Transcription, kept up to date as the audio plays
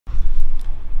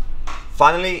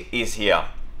finally is here.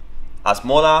 A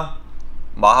smaller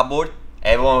Baja board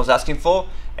everyone was asking for,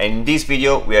 and in this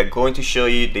video we are going to show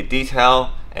you the detail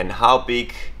and how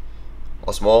big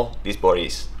or small this board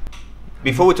is.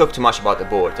 Before we talk too much about the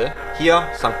board, here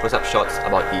are some close-up shots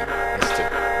about the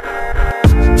S2.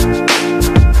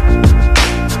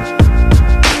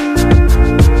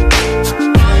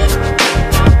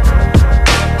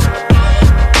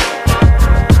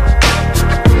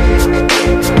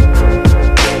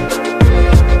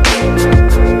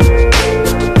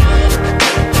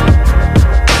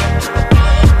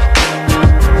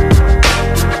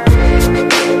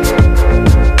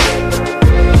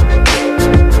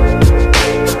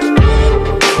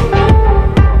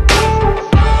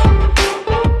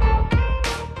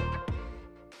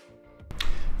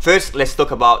 First, let's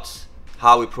talk about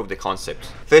how we prove the concept.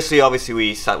 Firstly, obviously,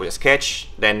 we start with a sketch,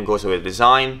 then goes with a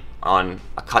design on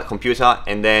a CAD computer,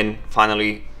 and then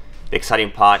finally, the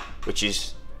exciting part, which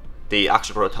is the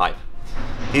actual prototype.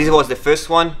 This was the first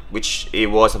one, which it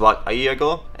was about a year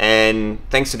ago, and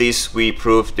thanks to this, we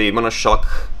proved the monoshock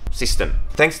system.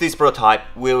 Thanks to this prototype,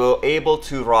 we were able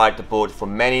to ride the board for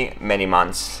many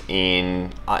months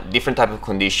in a different type of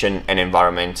condition and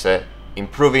environment,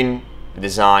 improving the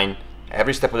design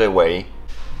every step of the way.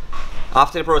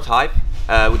 After the prototype,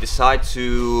 we decided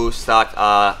to start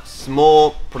a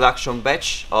small production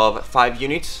batch of 5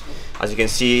 units. As you can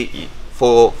see,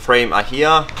 4 frames are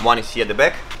here, 1 is here at the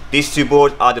back. These 2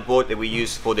 boards are the board that we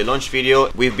use for the launch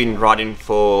video. We've been riding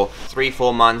for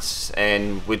 3-4 months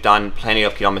and we've done plenty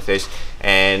of kilometers,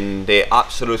 and they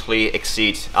absolutely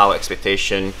exceed our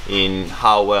expectation in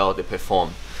how well they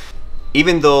perform.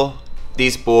 Even though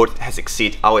this board has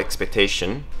exceeded our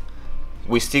expectation,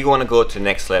 we still want to go to the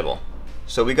next level.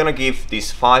 So we're going to give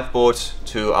these 5 boards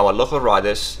to our local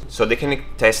riders so they can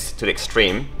test to the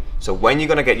extreme. So when you're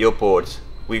going to get your board,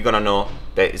 we're going to know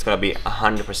that it's going to be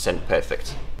 100%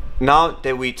 perfect. Now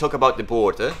that we talk about the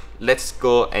board, let's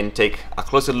go and take a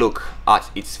closer look at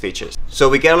its features. So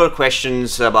we get a lot of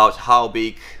questions about how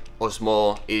big or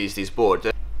small is this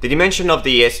board. The dimension of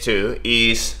the S2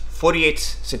 is 48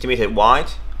 centimeters wide,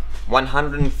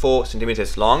 104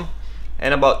 centimeters long,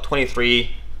 and about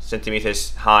 23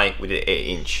 centimeters high with an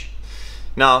 8-inch.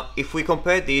 Now, if we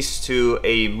compare this to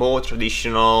a more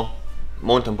traditional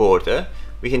mountain board,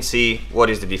 we can see what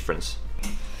is the difference.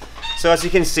 So as you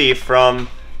can see, from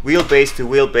wheelbase to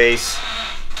wheelbase,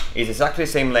 it's exactly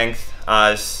the same length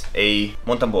as a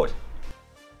mountain board.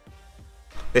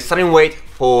 The starting weight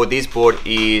for this board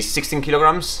is 16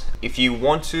 kilograms. If you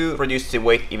want to reduce the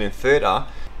weight even further,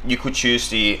 you could choose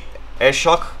the air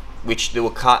shock, which they will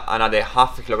cut another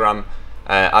 ½ kilogram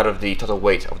out of the total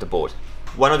weight of the board.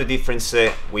 One of the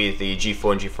differences with the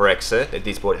G4 and G4X that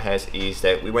this board has is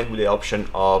that we went with the option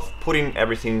of putting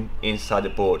everything inside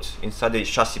the board, inside the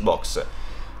chassis box.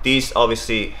 These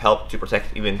obviously help to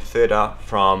protect even further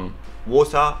from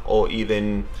water or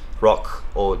even rock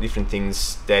or different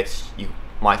things that you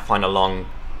might find along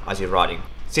as you're riding.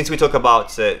 Since we talk about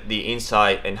the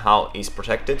inside and how it's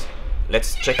protected,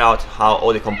 let's check out how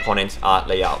all the components are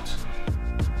laid out.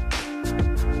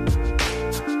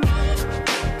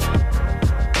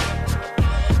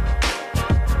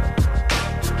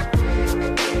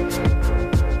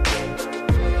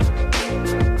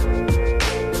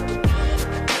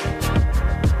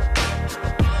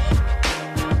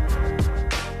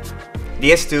 The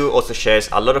S2 also shares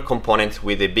a lot of components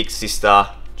with the big sister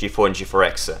G4 and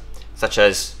G4X, such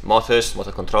as motors,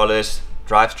 motor controllers,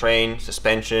 drivetrain,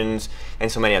 suspensions,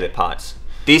 and so many other parts.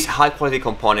 These high quality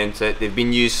components, they've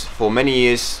been used for many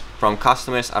years from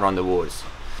customers around the world.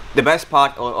 The best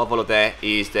part of all of that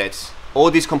is that all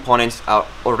these components are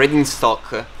already in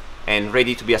stock and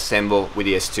ready to be assembled with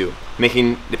the S2,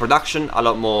 making the production a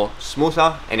lot more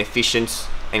smoother and efficient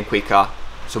and quicker,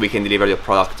 so we can deliver the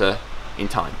product in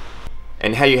time.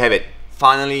 And here you have it.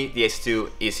 Finally, the S2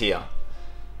 is here.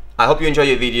 I hope you enjoyed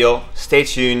your video. Stay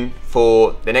tuned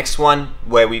for the next one,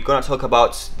 where we're gonna talk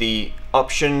about the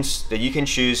options that you can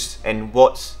choose and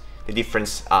what the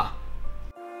difference are.